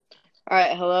All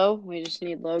right, hello. We just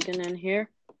need Logan in here.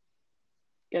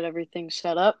 Get everything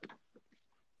set up.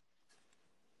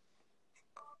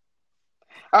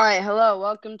 All right, hello.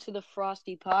 Welcome to the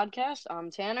Frosty Podcast.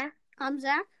 I'm Tanner. I'm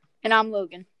Zach. And I'm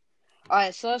Logan. All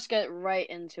right, so let's get right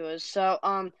into it. So,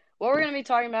 what we're going to be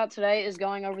talking about today is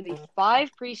going over the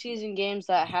 5 preseason games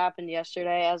that happened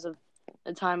yesterday as of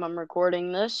the time I'm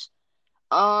recording this.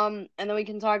 And then we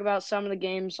can talk about some of the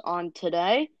games on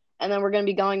today. And then we're going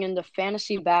to be going into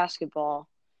fantasy basketball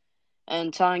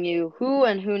and telling you who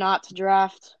and who not to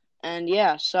draft. And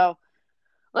yeah, so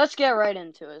let's get right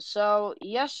into it. So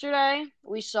yesterday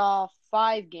we saw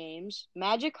 5 games: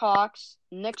 Magic Hawks,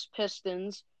 Knicks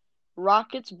Pistons,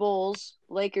 Rockets Bulls,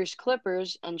 Lakers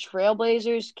Clippers, and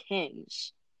Trailblazers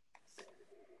Kings.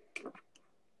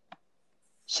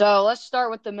 So let's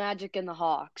start with the Magic and the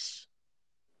Hawks.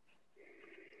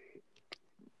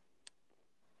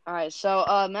 All right, so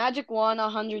Magic won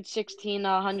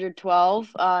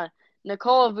 116-112.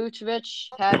 Nikola Vucevic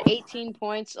had 18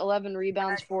 points, 11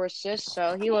 rebounds, 4 assists,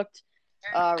 so he looked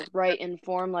right in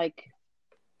form, like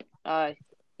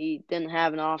he didn't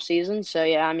have an off season. So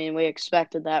yeah, I mean, we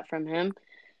expected that from him.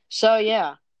 So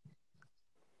yeah.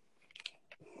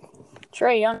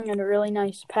 Trae Young had a really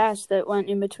nice pass that went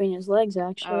in between his legs,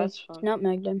 actually. Oh, that's fun.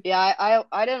 Nutmegged him. Yeah,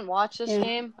 I didn't watch this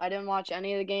game. I didn't watch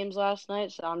any of the games last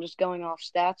night, so I'm just going off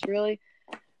stats, really.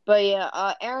 But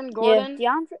yeah, Aaron Gordon.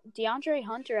 Yeah, DeAndre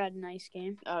Hunter had a nice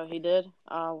game. Oh, he did?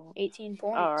 18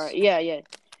 points. All right. Yeah.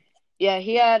 Yeah,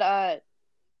 he had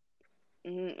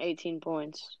 18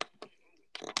 points.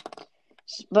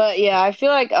 But yeah, I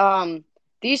feel like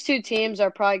these two teams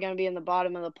are probably going to be in the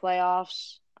bottom of the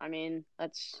playoffs. I mean,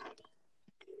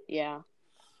 yeah,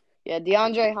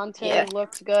 DeAndre Hunter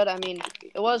looked good. I mean,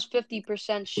 it was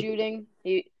 50% shooting.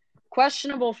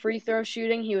 Questionable free throw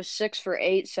shooting. He was 6 for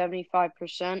 8,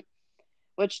 75%,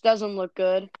 which doesn't look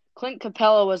good. Clint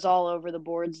Capella was all over the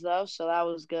boards though, so that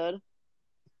was good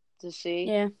to see.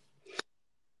 Yeah.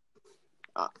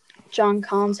 John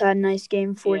Collins had a nice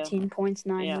game, 14 points,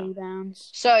 9 rebounds.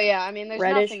 So yeah, I mean, there's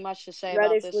nothing much to say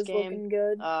about this was game. Looking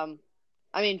good. I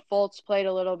mean, Fultz played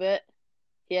a little bit.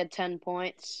 He had 10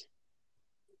 points.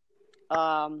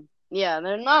 Yeah,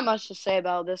 there's not much to say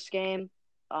about this game.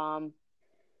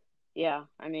 Yeah,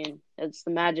 I mean, it's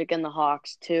the Magic and the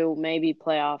Hawks, two maybe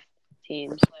playoff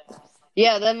teams.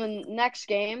 Yeah, then the next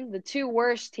game, the two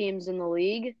worst teams in the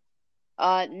league,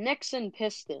 Knicks and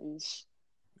Pistons.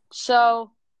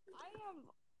 So,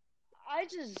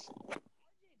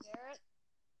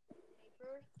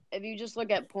 if you just look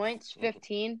at points,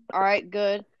 15, all right,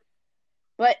 good.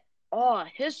 But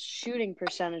his shooting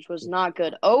percentage was not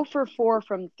good. 0 for 4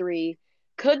 from 3.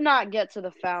 Could not get to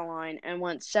the foul line and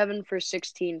went 7 for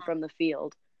 16 from the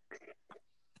field.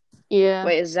 Yeah.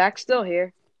 Wait, is Zach still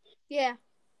here? Yeah.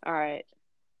 All right.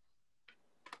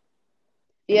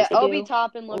 Yeah, Obi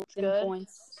Toppin looked good.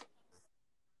 Points.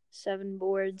 7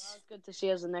 boards. That was good to see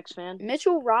as a Knicks fan.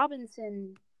 Mitchell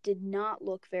Robinson did not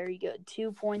look very good.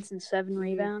 2 points and 7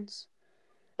 rebounds.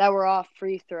 That were off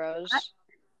free throws.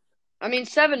 I mean,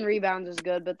 7 rebounds is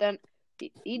good, but then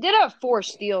he did have 4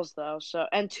 steals though,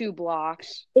 and 2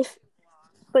 blocks.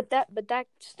 But that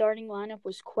starting lineup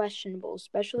was questionable,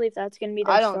 especially if that's going to be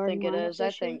their starting lineup. I don't think it is. I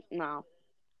think no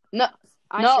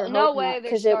way.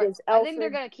 Because it was. I think they're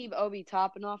going to keep Obi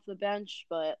Toppin off the bench,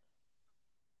 but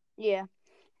yeah,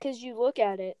 because you look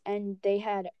at it and they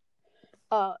had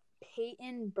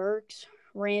Peyton, Burks,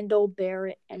 Randall,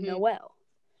 Barrett, and Noel.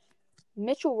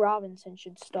 Mitchell Robinson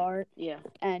should start. Yeah,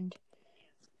 and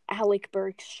Alec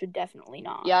Burks should definitely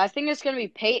not. Yeah, I think it's going to be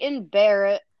Peyton,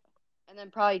 Barrett, and then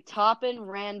probably Toppin,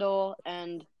 Randall,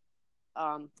 and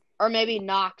or maybe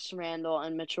Knox, Randall,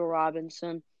 and Mitchell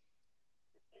Robinson.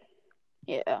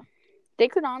 Yeah. They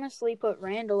could honestly put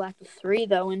Randall at the 3,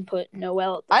 though, and put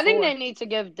Noel at the 4. I think they need to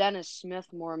give Dennis Smith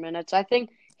more minutes. I think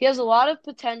he has a lot of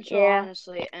potential,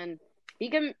 honestly, and he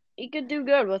could do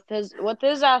good with his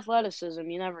athleticism.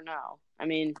 You never know. I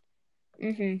mean,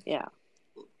 yeah.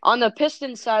 On the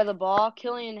Pistons side of the ball,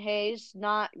 Killian Hayes,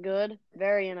 not good.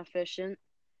 Very inefficient.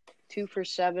 2 for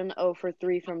 7, 0 for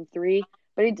 3 from 3.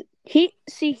 But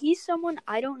he's someone,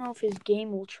 I don't know if his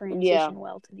game will transition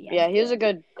well to the NBA. Yeah, he was a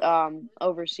good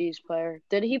overseas player.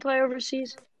 Did he play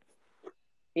overseas?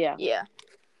 Yeah. Yeah.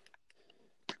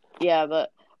 Yeah,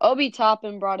 but Obi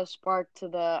Toppin brought a spark to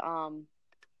the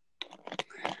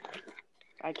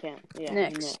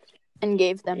Knicks. And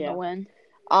gave them the win.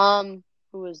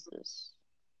 Who is this?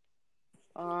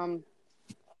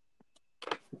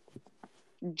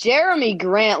 Jeremy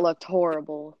Grant looked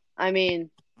horrible. I mean,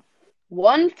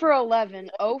 1 for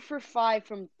 11, 0 for 5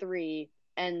 from 3,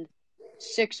 and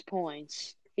 6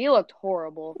 points. He looked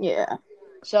horrible. Yeah.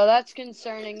 So that's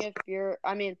concerning if you're.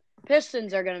 I mean,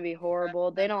 Pistons are going to be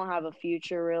horrible. They don't have a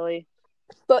future, really.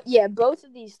 But, yeah, both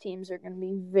of these teams are going to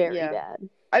be very Yeah. bad.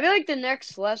 I feel like the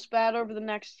Knicks less bad over the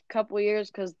next couple of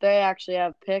years because they actually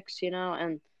have picks,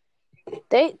 and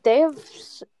They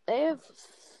have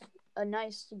a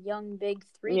nice young big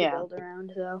three to build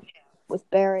around, though, with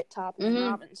Barrett, Toppin, and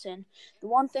Robinson. The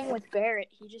one thing with Barrett,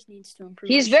 he just needs to improve.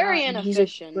 He's his very shot,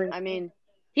 inefficient. I mean,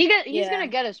 he's gonna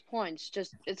get his points.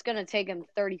 Just it's gonna take him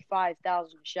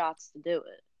 35,000 shots to do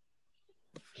it.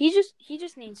 He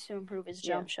just needs to improve his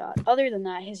jump shot. Other than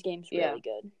that, his game's really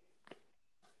good.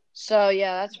 So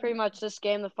yeah, that's pretty much this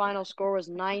game. The final score was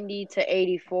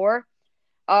 90-84.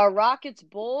 Rockets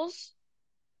Bulls.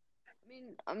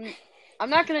 I mean, I'm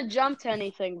not gonna jump to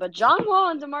anything, but John Wall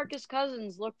and DeMarcus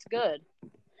Cousins looked good.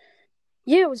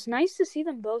 Yeah, it was nice to see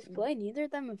them both play. Neither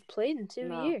of them have played in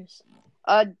 2 years.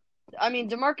 I mean,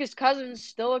 DeMarcus Cousins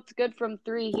still looked good from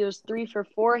 3. He was 3 for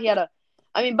 4.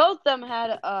 Both of them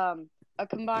had a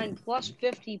combined plus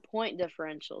 50 point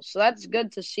differential. So that's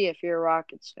good to see if you're a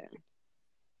Rockets fan.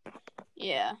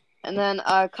 Yeah. And then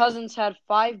Cousins had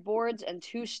 5 boards and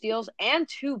 2 steals and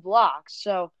 2 blocks.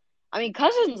 So, I mean,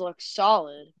 Cousins looks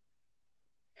solid.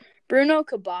 Bruno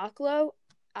Caboclo,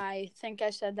 I think I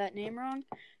said that name wrong.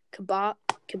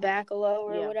 Caboclo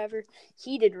or whatever.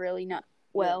 He did really not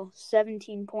well.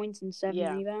 17 points and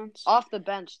 7 rebounds. Off the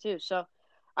bench, too. So,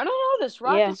 I don't know. This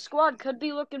Rockets squad could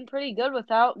be looking pretty good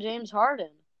without James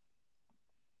Harden.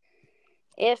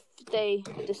 If they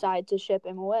decide to ship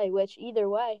him away, which either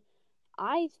way,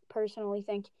 I personally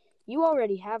think you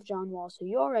already have John Wall, so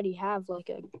you already have like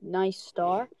a nice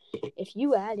star. If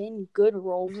you add in good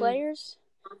role players,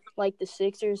 like the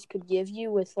Sixers could give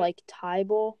you with like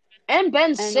Tybal and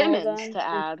Ben Simmons to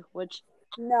add, which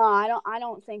no, I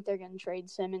don't think they're going to trade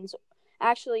Simmons.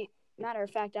 Actually, matter of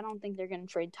fact, I don't think they're going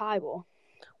to trade Tybal.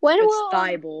 It's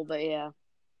Tybal, but yeah.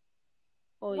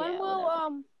 Well, when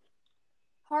will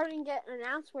Harden get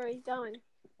announced where he's going?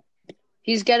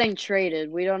 He's getting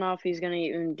traded. We don't know if he's going to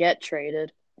even get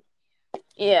traded.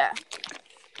 Yeah.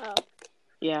 Oh.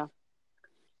 Yeah.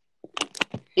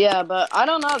 Yeah, but I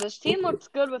don't know. This team looks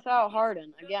good without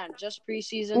Harden. Again, just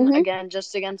preseason. Again,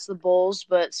 just against the Bulls.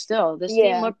 But still, this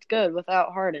team looked good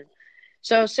without Harden.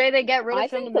 So, say they get rid of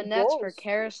him in the Nets for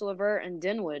Karis LeVert and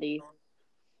Dinwiddie.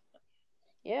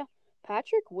 Yeah.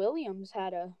 Patrick Williams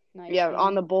had a nice game.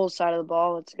 On the Bulls side of the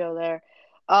ball. Let's go there.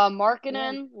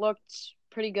 Markkanen looked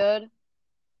pretty good.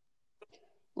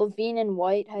 Levine and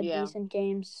White had decent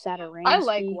games. Satoransky. I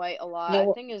like White a lot.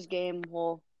 I think his game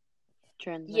will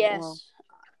translate well.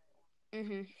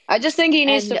 I just think he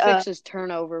needs to fix his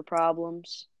turnover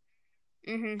problems.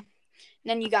 Then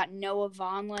you got Noah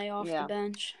Vonleh off the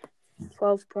bench.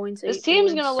 12 points. This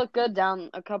team's going to look good down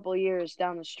a couple years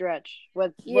down the stretch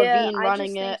with Levine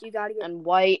running it and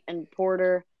White and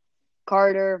Porter,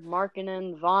 Carter,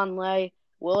 Markkanen, Vonleh,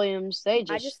 Williams. I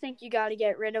just think you got to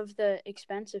get rid of the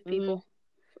expensive people.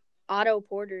 Otto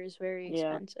Porter is very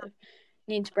expensive.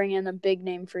 Need to bring in a big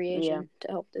name free agent to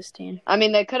help this team. I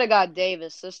mean, they could have got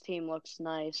Davis. This team looks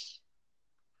nice.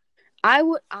 I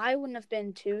wouldn't have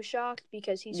been too shocked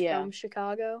because he's from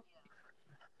Chicago.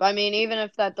 But I mean, even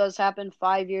if that does happen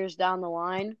 5 years down the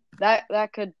line,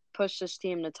 that could push this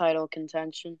team to title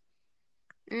contention.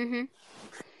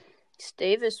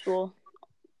 Davis will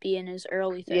be in his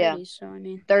early 30s, so I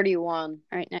mean 31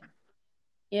 right now.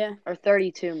 Yeah. Or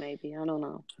 32 maybe. I don't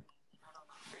know.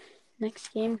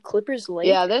 Next game, Clippers Lakers.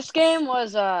 Yeah, this game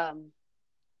was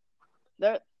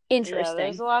interesting.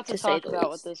 There's a lot to talk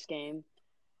about with this game.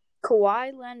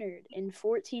 Kawhi Leonard in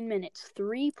 14 minutes,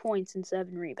 3 points and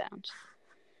 7 rebounds.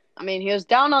 I mean, he was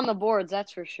down on the boards,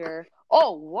 that's for sure.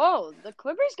 Oh, whoa! The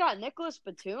Clippers got Nicholas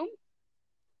Batum.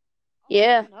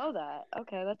 Yeah, I didn't know that.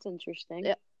 Okay, that's interesting.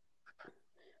 Yeah.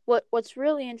 What's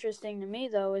really interesting to me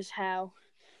though is how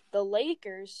the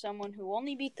Lakers, someone who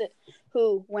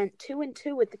who went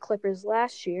 2-2 with the Clippers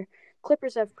last year.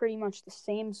 Clippers have pretty much the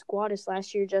same squad as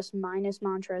last year, just minus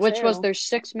Montrezl Harrell. Which was their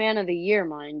 6th man of the year,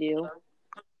 mind you.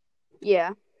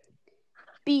 Yeah.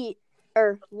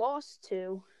 Lost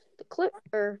to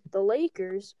the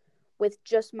Lakers with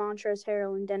just Montrezl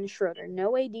Harrell and Dennis Schroeder.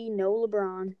 No AD, no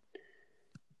LeBron.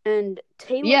 And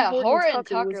Taylor Horton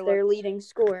Tucker was their leading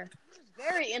scorer.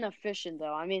 Very inefficient,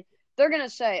 though. I mean, they're going to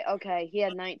say, okay, he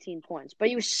had 19 points, but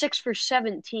he was 6 for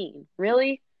 17.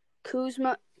 Really?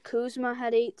 Kuzma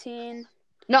had 18.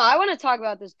 No, I want to talk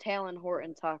about this Taylor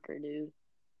Horton Tucker, dude.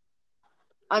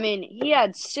 I mean, he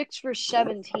had 6 for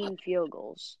 17 field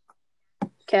goals.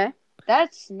 Okay.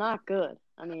 That's not good.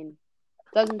 I mean,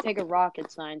 it doesn't take a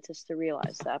rocket scientist to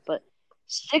realize that, but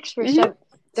 6 for 7.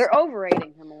 They're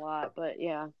overrating him a lot, but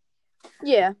yeah.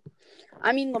 Yeah.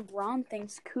 I mean, LeBron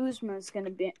thinks Kuzma is going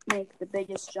to make the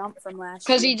biggest jump from last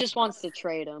year. Because he just wants to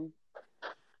trade him.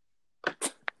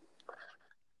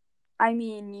 I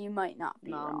mean, you might not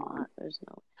be wrong. I'm not. There's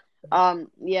no.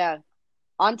 Yeah.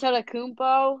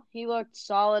 Antetokounmpo, he looked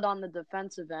solid on the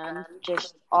defensive end.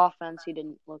 Just offense, he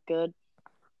didn't look good.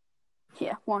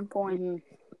 Yeah, 1 point.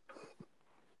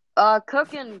 Mm-hmm.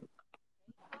 Cook and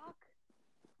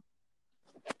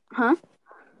Huh?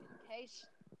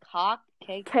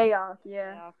 Chaos,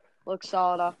 yeah. Looks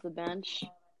solid off the bench.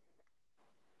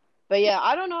 But yeah,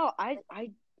 I don't know.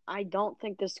 I don't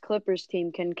think this Clippers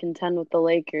team can contend with the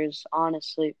Lakers,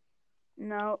 honestly.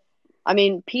 No. I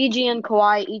mean, PG and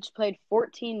Kawhi each played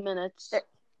 14 minutes.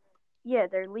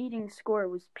 Their leading scorer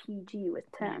was PG with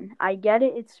 10. I get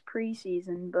it, it's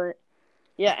preseason, but...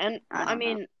 Yeah, and I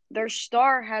mean, their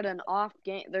star had an off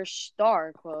game. Their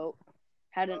star, quote,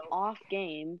 had an off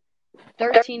game.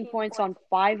 13 points on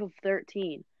 5 of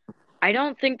 13. I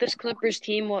don't think this Clippers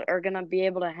team are going to be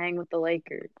able to hang with the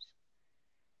Lakers.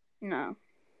 No.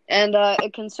 And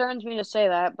it concerns me to say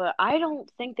that, but I don't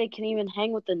think they can even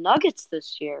hang with the Nuggets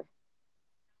this year.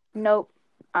 Nope.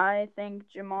 I think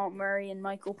Jamal Murray and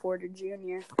Michael Porter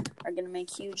Jr. are going to make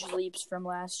huge leaps from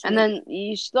last year. And then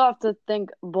you still have to think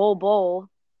Bol.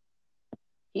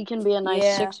 He can be a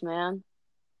nice 6-man.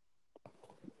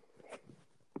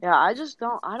 Yeah, I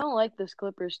don't like this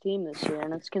Clippers team this year,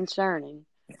 and it's concerning.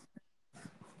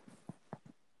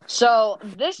 So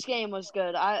this game was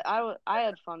good. I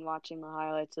had fun watching the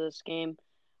highlights of this game,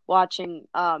 watching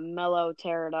Melo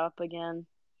tear it up again.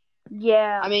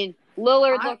 Yeah. I mean,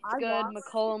 Lillard looked good.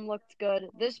 McCollum looked good.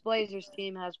 This Blazers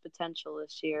team has potential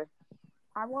this year.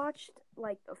 I watched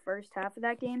the first half of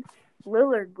that game.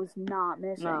 Lillard was not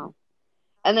missing. No.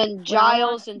 And then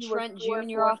Giles and Trent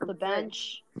Jr. off the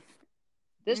bench.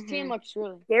 This team looks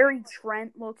really... Gary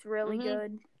Trent looks really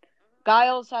good.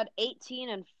 Giles had 18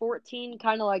 and 14,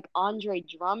 kind of like Andre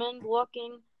Drummond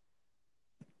looking.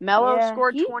 Melo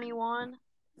scored 21.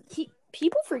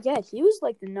 People forget he was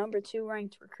the number 2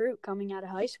 ranked recruit coming out of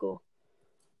high school.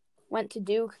 Went to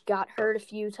Duke, got hurt a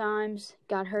few times,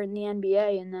 got hurt in the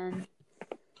NBA, and then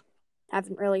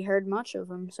haven't really heard much of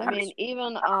him since. I mean,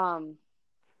 even I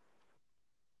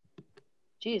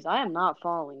am not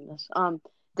following this.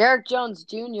 Derek Jones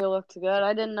Jr. looked good.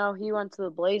 I didn't know he went to the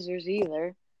Blazers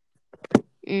either.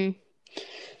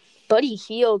 Buddy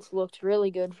Hield looked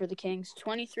really good for the Kings.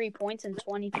 23 points in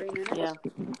 23 minutes. Yeah.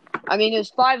 I mean, it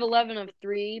was 5-11 of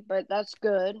 3, but that's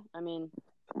good. I mean,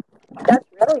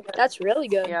 that's really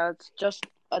good. Yeah, it's just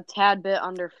a tad bit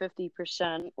under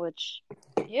 50%, which...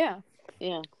 Yeah.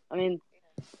 Yeah. I mean,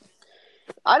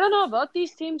 I don't know. Both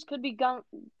these teams could be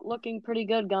looking pretty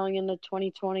good going into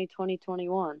 2020,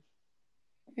 2021.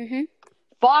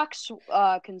 Fox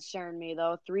concerned me,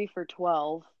 though. 3 for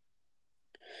 12.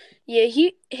 Yeah,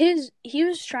 he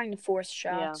was trying to force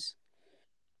shots. Yeah.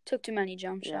 Took too many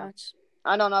jump shots.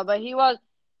 I don't know, but he was...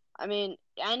 I mean,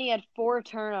 and he had 4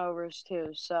 turnovers,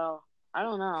 too, so... I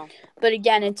don't know. But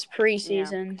again, it's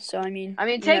preseason, so I mean...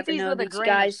 take these with a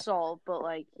grain of salt, but,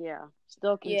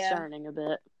 still concerning a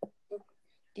bit.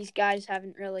 These guys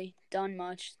haven't really done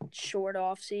much short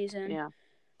off season. Yeah.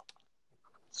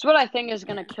 It's what I think is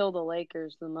going to kill the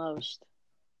Lakers the most.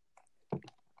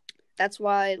 That's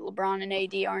why LeBron and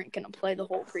AD aren't going to play the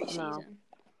whole preseason. No.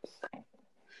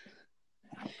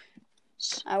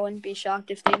 I wouldn't be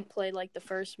shocked if they play the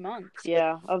first month.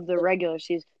 Yeah, of the regular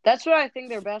season. That's what I think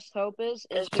their best hope is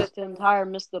just to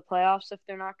entirely miss the playoffs if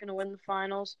they're not going to win the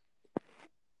finals.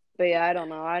 But yeah, I don't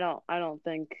know. I don't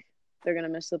think they're going to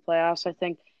miss the playoffs. I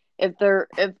think if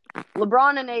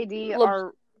LeBron and AD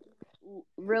are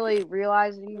really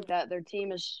realizing that their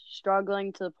team is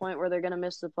struggling to the point where they're going to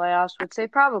miss the playoffs, which they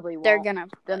probably won't,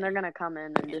 then they're going to come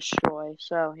in and destroy.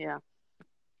 So, yeah.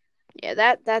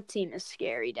 Yeah, that team is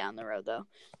scary down the road, though.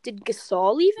 Did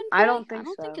Gasol even play? I don't think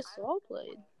so. I don't think Gasol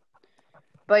played.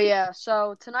 But, yeah,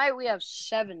 so tonight we have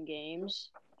 7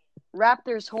 games.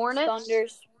 Raptors, Hornets.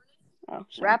 Thunders.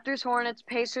 Raptors, Hornets,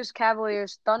 Pacers,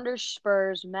 Cavaliers, Thunder,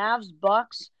 Spurs, Mavs,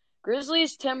 Bucks,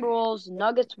 Grizzlies, Timberwolves,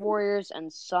 Nuggets, Warriors,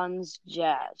 and Suns,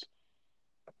 Jazz.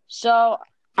 So,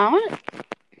 Go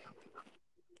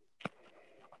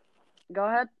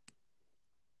ahead.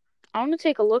 I want to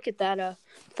take a look at that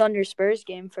Thunder Spurs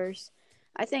game first.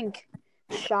 I think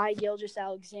Shai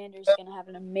Gilgeous-Alexander is going to have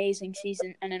an amazing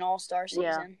season and an all-star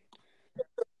season. Yeah.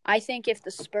 I think if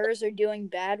the Spurs are doing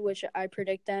bad, which I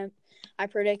predict that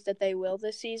they will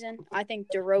this season, I think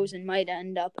DeRozan might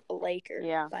end up a Laker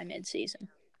by midseason.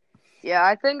 Yeah,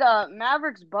 I think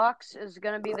Mavericks-Bucks is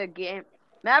going to be the game.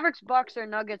 Mavericks-Bucks or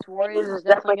Nuggets-Warriors is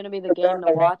definitely going to be the game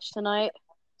to watch tonight.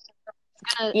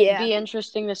 gonna Yeah. be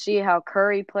interesting to see how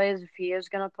Curry plays, if he is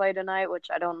gonna play tonight, which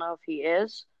I don't know if he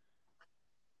is.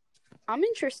 I'm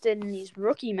interested in these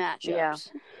rookie matchups. Yeah.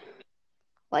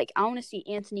 Like, I want to see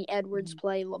Anthony Edwards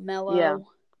play LaMelo. Yeah.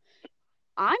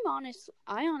 I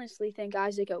honestly think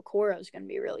Isaac Okoro is going to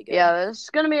be really good. Yeah, it's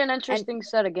going to be an interesting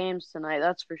set of games tonight,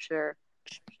 that's for sure.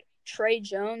 Trey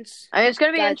Jones. I mean, it's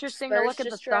going to be that interesting to Spurs look at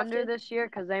the just Thunder drafted. this year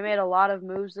because they made a lot of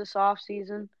moves this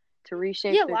offseason to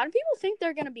reshape Yeah, a lot of people think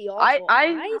they're going to be awful.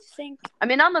 I think... I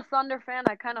mean, I'm a Thunder fan.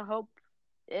 I kind of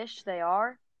hope-ish they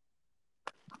are.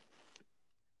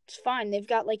 It's fine. They've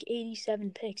got like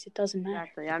 87 picks. It doesn't matter.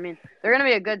 Exactly. I mean, they're going to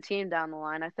be a good team down the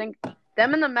line. I think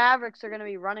them and the Mavericks are going to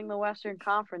be running the Western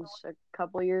Conference a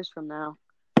couple years from now.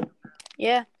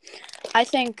 Yeah. I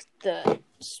think the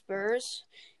Spurs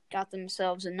got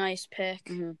themselves a nice pick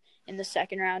in the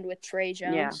second round with Trey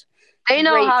Jones. Yeah. They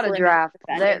know how to draft.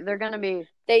 Defender. They're going to be...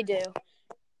 They do.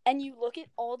 And you look at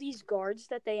all these guards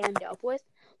that they end up with,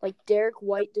 like Derek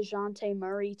White, DeJounte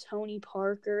Murray, Tony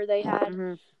Parker they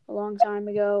had a long time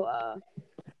ago.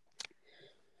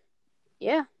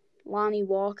 Lonnie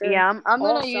Walker. Yeah, I'm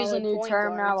going to use a solid new point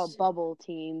term now, a guards. bubble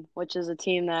team, which is a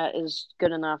team that is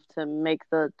good enough to make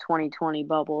the 2020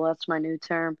 bubble. That's my new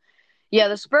term. Yeah,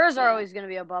 the Spurs are always going to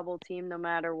be a bubble team no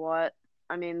matter what.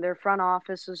 I mean, their front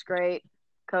office is great.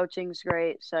 Coaching's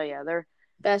great. So, yeah, they're...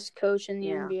 Best coach in the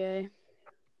NBA.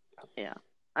 Yeah.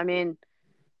 I mean,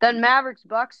 then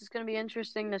Mavericks-Bucks is going to be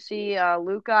interesting to see.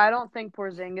 Luka, I don't think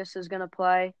Porzingis is going to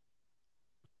play.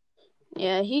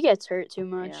 Yeah, he gets hurt too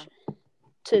much. Yeah.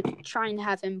 To try and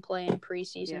have him play in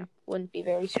preseason wouldn't be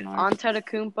very smart.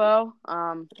 Antetokounmpo,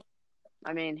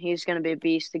 I mean, he's going to be a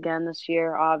beast again this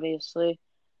year, obviously.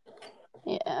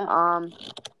 Yeah.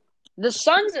 The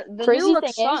Suns, the new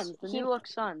look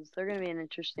Suns, they're going to be an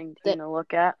interesting team to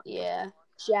look at. Yeah.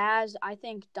 Jazz, I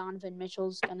think Donovan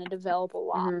Mitchell's going to develop a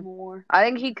lot more. I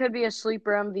think he could be a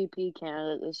sleeper MVP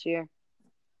candidate this year.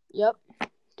 Yep.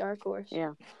 Dark horse.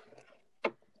 Yeah.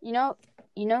 You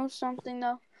know something,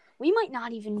 though? We might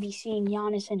not even be seeing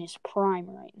Giannis in his prime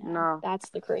right now. No.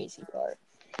 That's the crazy part.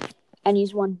 And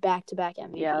he's won back-to-back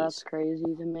MVPs. Yeah, that's crazy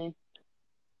to me.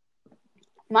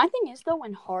 My thing is, though,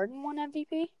 when Harden won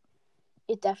MVP,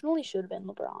 it definitely should have been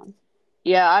LeBron.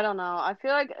 Yeah, I don't know. I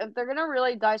feel like if they're going to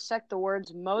really dissect the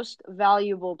words most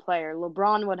valuable player,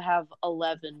 LeBron would have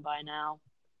 11 by now.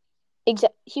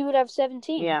 He would have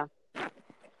 17. Yeah.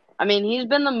 I mean, he's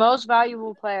been the most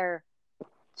valuable player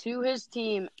to his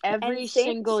team every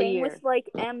single year. Same with, like,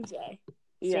 MJ.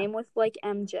 Yeah. Same with, like,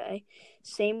 MJ.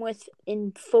 Same with,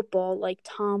 in football, like,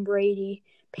 Tom Brady,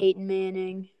 Peyton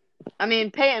Manning. I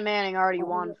mean, Peyton Manning already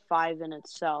won 5 in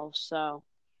itself, so.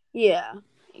 Yeah,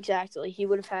 exactly. He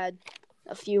would have had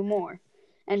a few more.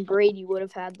 And Brady would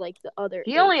have had, like, the other.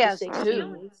 He only has 2.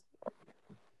 Teams.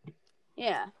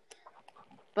 Yeah.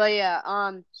 But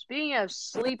yeah, speaking of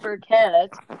sleeper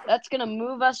candidates, that's gonna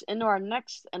move us into our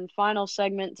next and final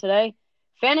segment today,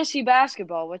 fantasy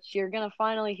basketball, which you're gonna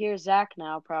finally hear Zach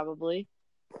now probably.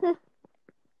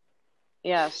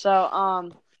 Yeah.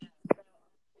 So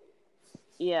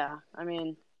yeah. I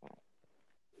mean.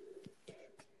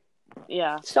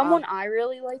 Yeah. Someone I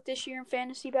really like this year in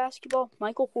fantasy basketball,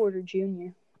 Michael Porter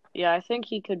Jr. Yeah, I think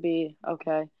he could be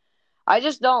okay. I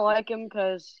just don't like him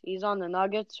because he's on the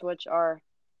Nuggets, which are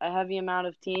a heavy amount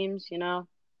of teams,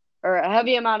 or a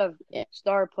heavy amount of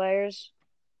star players.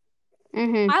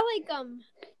 Mm-hmm. I like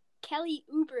Kelly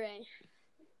Oubre.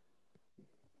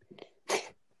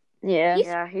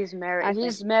 Yeah, he's married.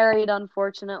 He's married,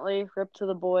 unfortunately. Rip to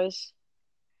the boys.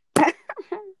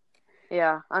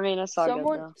 Yeah, I mean, it's all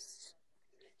good, though.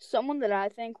 Someone that I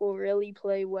think will really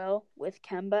play well with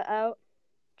Kemba out,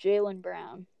 Jaylen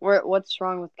Brown. What's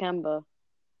wrong with Kemba?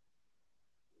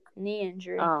 Knee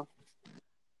injury. Oh.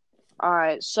 All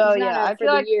right, so he's not out I for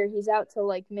feel the year. He's out till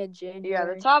like mid-January. Yeah,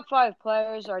 the top 5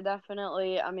 players are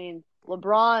definitely. I mean,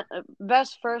 LeBron.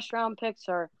 Best first-round picks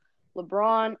are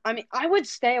LeBron. I mean, I would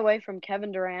stay away from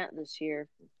Kevin Durant this year.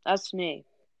 That's me,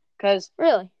 because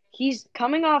really he's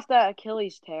coming off that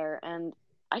Achilles tear, and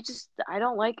I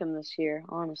don't like him this year,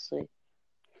 honestly.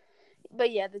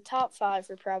 But yeah, the top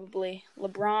 5 are probably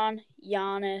LeBron,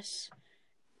 Giannis,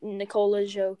 Nikola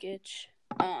Jokic,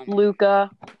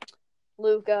 Luka,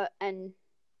 and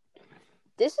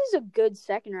this is a good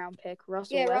second-round pick,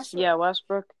 Russell Westbrook. Yeah,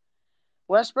 Westbrook.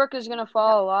 Westbrook is gonna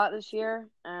fall a lot this year,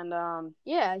 and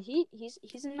yeah,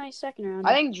 he's a nice second-round.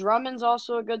 I think Drummond's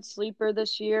also a good sleeper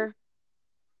this year.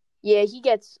 Yeah, he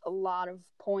gets a lot of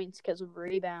points because of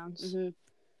rebounds. Mm-hmm.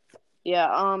 Yeah,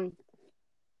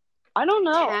 I don't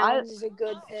know. Towns is a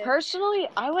good pick. Personally,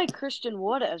 I like Christian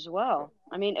Wood as well.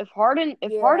 I mean, if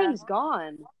Harden's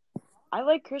gone, I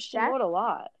like Christian Wood a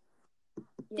lot.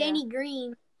 Danny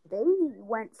Green. They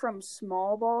went from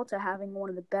small ball to having one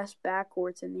of the best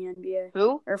backcourts in the NBA.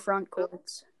 Who? Or front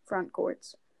courts.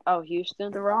 Oh,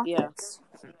 Houston? The Rockets.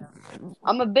 Yeah.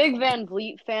 I'm a big Van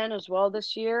Vliet fan as well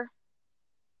this year.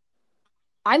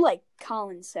 I like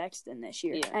Colin Sexton this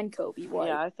year and Kobe White.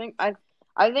 Yeah,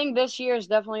 I think this year is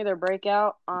definitely their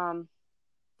breakout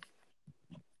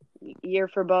year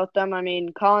for both them. I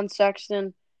mean, Colin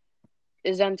Sexton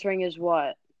is entering his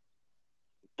what?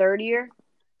 Third year?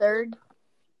 Third.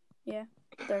 Yeah,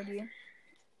 third year.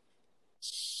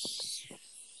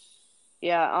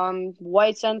 Yeah,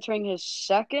 White's entering his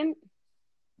second.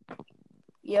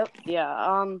 Yep. Yeah,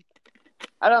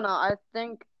 I don't know. I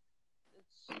think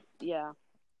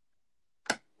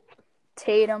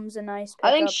Tatum's a nice pickup.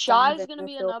 I think Shai's going to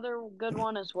be another good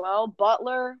one as well.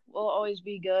 Butler will always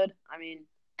be good. I mean,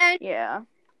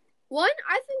 One,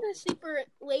 I think the sleeper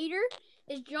later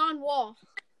is John Wall.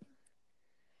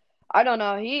 I don't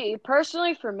know. He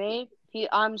personally, for me,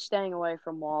 I'm staying away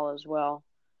from Wall as well.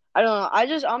 I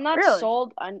don't know. I'm not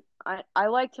sold. I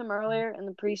liked him earlier in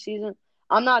the preseason.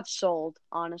 I'm not sold,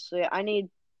 honestly. I need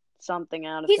something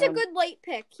out of him. He's a good late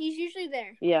pick. He's usually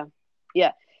there. Yeah.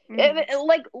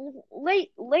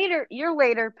 Your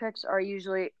later picks are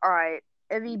usually all right.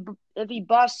 If he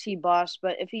busts, he busts.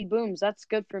 But if he booms, that's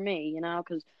good for me,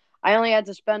 because I only had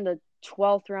to spend a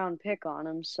 12th round pick on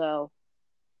him. So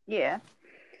yeah,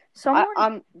 he's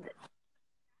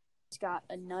got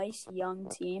a nice young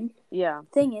team. Yeah.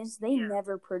 Thing is, they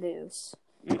never produce.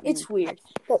 Mm-mm. It's weird,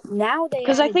 but now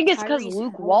because I think it's because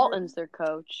Luke Walton's their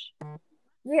coach.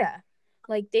 Yeah.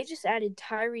 Like, they just added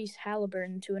Tyrese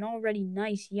Halliburton to an already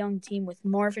nice young team with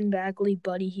Marvin Bagley,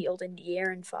 Buddy Hield, and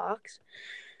De'Aaron Fox.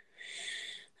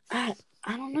 I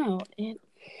don't know.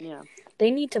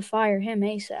 They need to fire him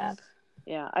ASAP.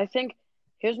 Yeah,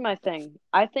 here's my thing.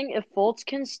 I think if Fultz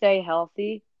can stay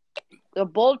healthy, the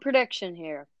bold prediction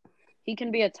here, he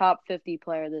can be a top 50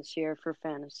 player this year for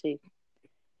fantasy.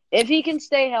 If he can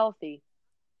stay healthy.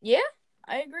 Yeah,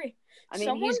 I agree. I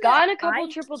mean, he's gotten a couple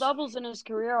triple-doubles in his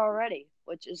career already,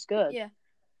 which is good. Yeah.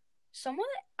 Someone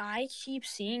that I keep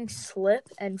seeing slip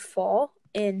and fall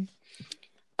in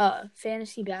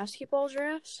fantasy basketball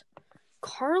drafts,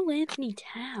 Karl Anthony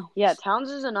Towns. Yeah, Towns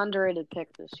is an underrated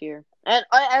pick this year. And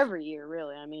every year,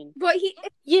 really. I mean. But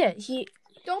he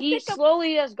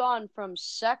slowly has gone from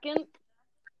second,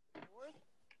 fourth,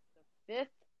 to fifth,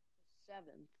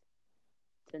 seventh.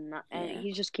 And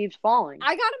he just keeps falling.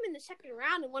 I got him in the second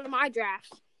round in one of my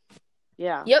drafts.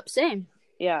 Yeah. Yep, same.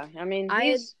 Yeah, I mean,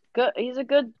 he's good. He's a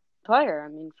good player, I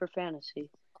mean, for fantasy.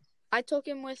 I took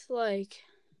him with, I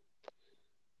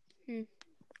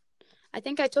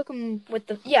think I took him with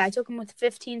the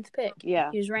 15th pick. Yeah.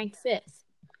 He was ranked 5th.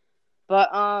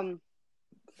 But,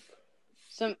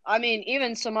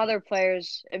 even some other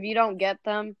players, if you don't get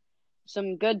them,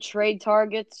 some good trade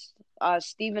targets,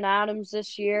 Steven Adams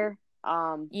this year.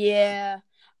 Yeah,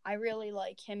 I really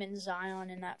like him and Zion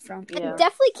in that front court. And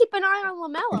definitely keep an eye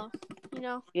on LaMelo,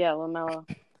 Yeah, LaMelo.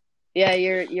 Yeah,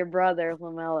 your brother,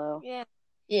 LaMelo. Yeah.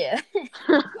 Yeah.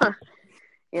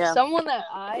 Yeah. Someone that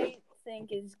I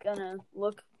think is going to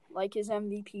look like his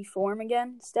MVP form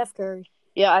again, Steph Curry.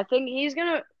 Yeah, I think he's going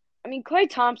to – Klay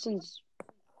Thompson's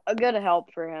a good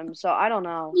help for him, so I don't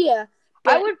know. Yeah.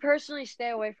 I would personally stay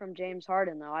away from James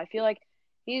Harden, though. I feel like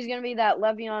he's going to be that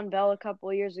Le'Veon Bell a couple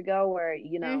of years ago where,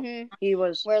 he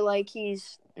was – where,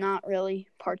 he's not really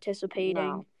participating.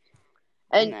 No.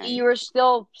 And you were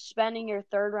still spending your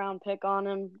third-round pick on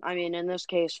him. I mean, in this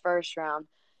case, first round.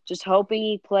 Just hoping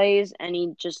he plays, and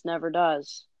he just never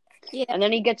does. Yeah. And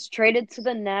then he gets traded to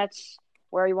the Nets,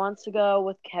 where he wants to go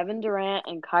with Kevin Durant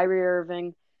and Kyrie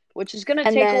Irving, which is going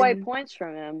to take away points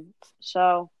from him.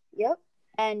 So. Yep.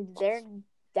 And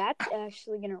that's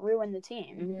actually going to ruin the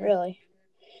team, really.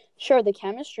 Sure, the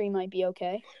chemistry might be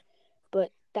okay, but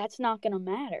that's not going to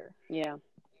matter. Yeah.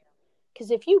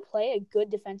 Because if you play a good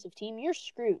defensive team, you're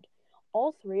screwed.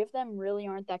 All three of them really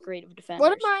aren't that great of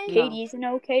defenders. KD's an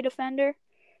okay defender,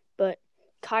 but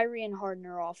Kyrie and Harden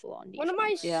are awful on defense. One of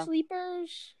my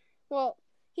sleepers, well,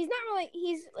 he's not really,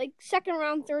 he's second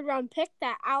round, third round pick,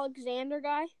 that Alexander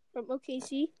guy from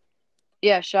OKC.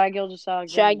 Yeah, Shai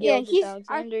Gilgeous-Alexander.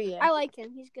 I like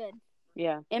him. He's good.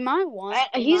 Yeah.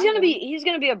 He's gonna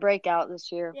be a breakout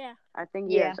this year. Yeah. I think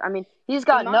he is. I mean, he's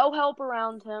got no help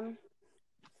around him. And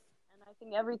I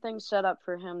think everything's set up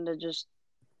for him to just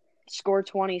score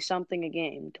 20-something a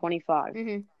game, 25.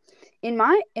 Mm-hmm.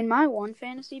 In my one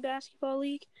fantasy basketball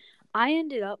league, I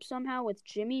ended up somehow with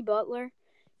Jimmy Butler,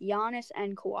 Giannis,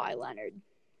 and Kawhi Leonard.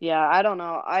 Yeah, I don't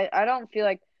know. I don't feel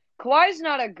like Kawhi's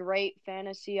not a great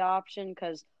fantasy option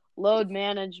because load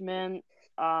management,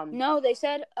 No, they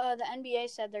said the NBA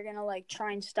said they're gonna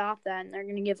try and stop that, and they're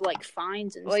gonna give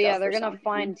fines and well, stuff. yeah, they're or gonna something.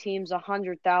 fine teams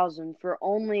 $100,000 for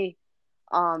only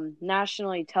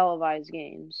nationally televised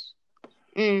games.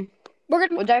 Mm. We're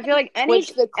gonna Which I feel like any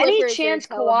Which the Clippers chance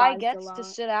are Kawhi televised a gets to lot.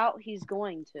 sit out, he's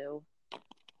going to,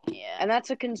 Yeah. and that's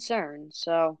a concern.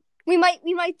 So we might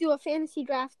do a fantasy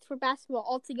draft for basketball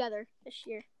all together this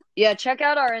year. yeah, check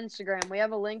out our Instagram. We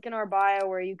have a link in our bio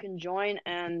where you can join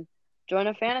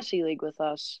a fantasy league with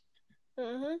us.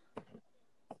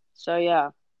 So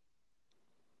yeah,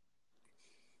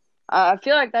 I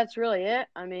feel like that's really it.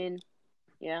 I mean,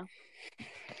 yeah.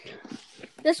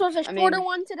 This was a shorter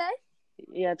one today.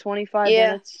 Yeah, 25 Yeah,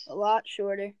 minutes a lot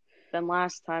shorter than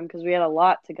last time because we had a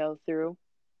lot to go through.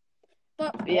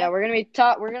 But yeah, we're gonna be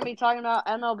talking about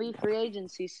MLB free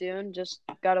agency soon. Just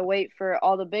gotta wait for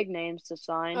all the big names to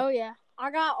sign. Oh yeah,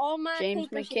 I got all my James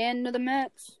papers. McCann to the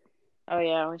Mets. Oh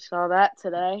yeah, we saw that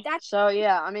today. So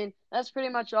yeah, I mean that's pretty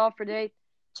much all for today.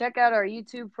 Check out our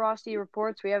YouTube Frosty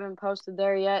Reports. We haven't posted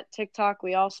there yet. TikTok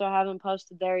we also haven't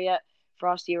posted there yet.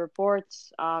 Frosty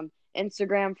Reports.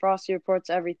 Instagram Frosty Reports.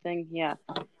 Everything. Yeah,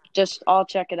 just all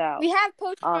check it out. We have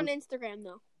posted on Instagram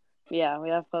though. Yeah, we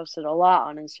have posted a lot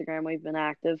on Instagram. We've been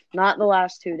active. Not the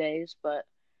last 2 days, but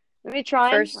maybe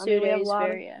trying. First 2 days, we have a lot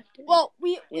very active. Well,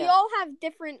 we all have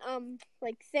different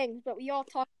things, but we all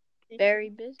talk. Very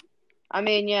busy. I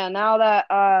mean, yeah, now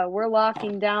that we're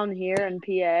locking down here in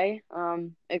PA,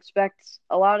 expect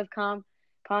a lot of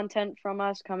content from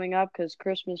us coming up because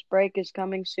Christmas break is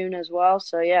coming soon as well.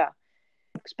 So, yeah,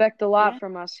 expect a lot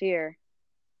from us here.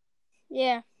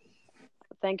 Yeah.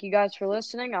 Thank you guys for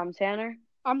listening. I'm Tanner.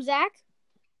 I'm Zach.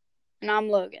 And I'm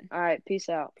Logan. All right, peace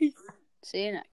out. See you next.